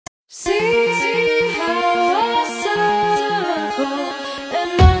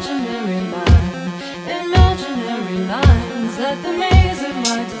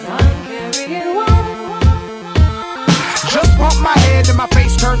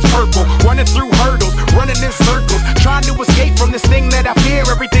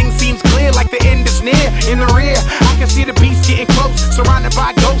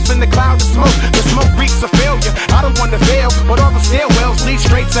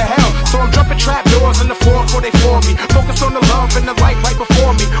they for me. Focus on the love and the light right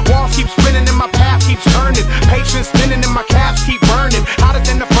before me. Walls keep spinning and my path keeps turning. Patience spinning and my calves keep burning. Hotter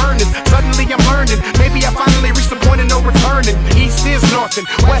than the furnace, suddenly I'm learning. Maybe I finally reach the point of no returning. East is north and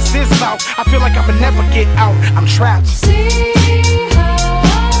west is south. I feel like I'ma never get out. I'm trapped. See how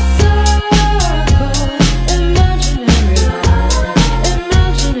I circle imaginary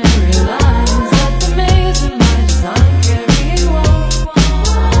lines like the maze in my design carry on.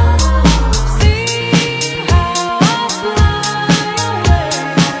 See how I fly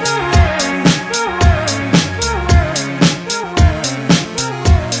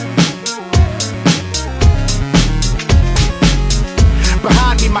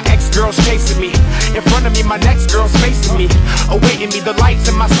Behind me, my ex-girl's chasing me. In front of me, my next girl's facing me. Awaiting me, the lights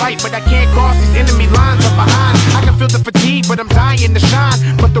in my sight, but I can't cross these enemy lines. I'm behind. I can feel the fatigue, but I'm dying to shine.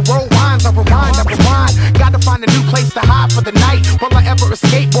 But the road winds, I rewind, I rewind. Gotta find a new place to hide for the night. Will I ever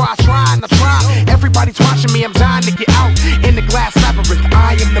escape? Boy, I try and I try. Everybody's watching me, I'm dying to get out. In the glass labyrinth,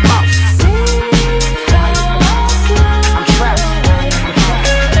 I am the mouse.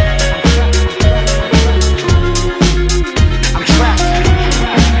 I'm trapped.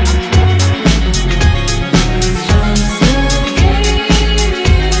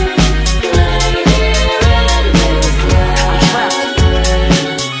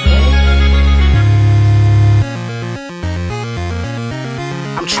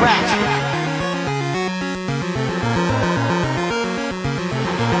 I'm trapped.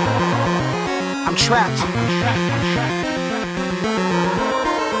 I'm trapped.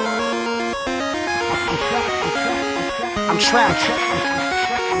 I'm trapped.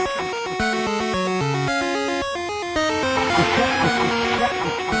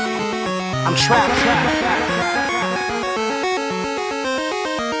 I'm trapped. I'm trapped.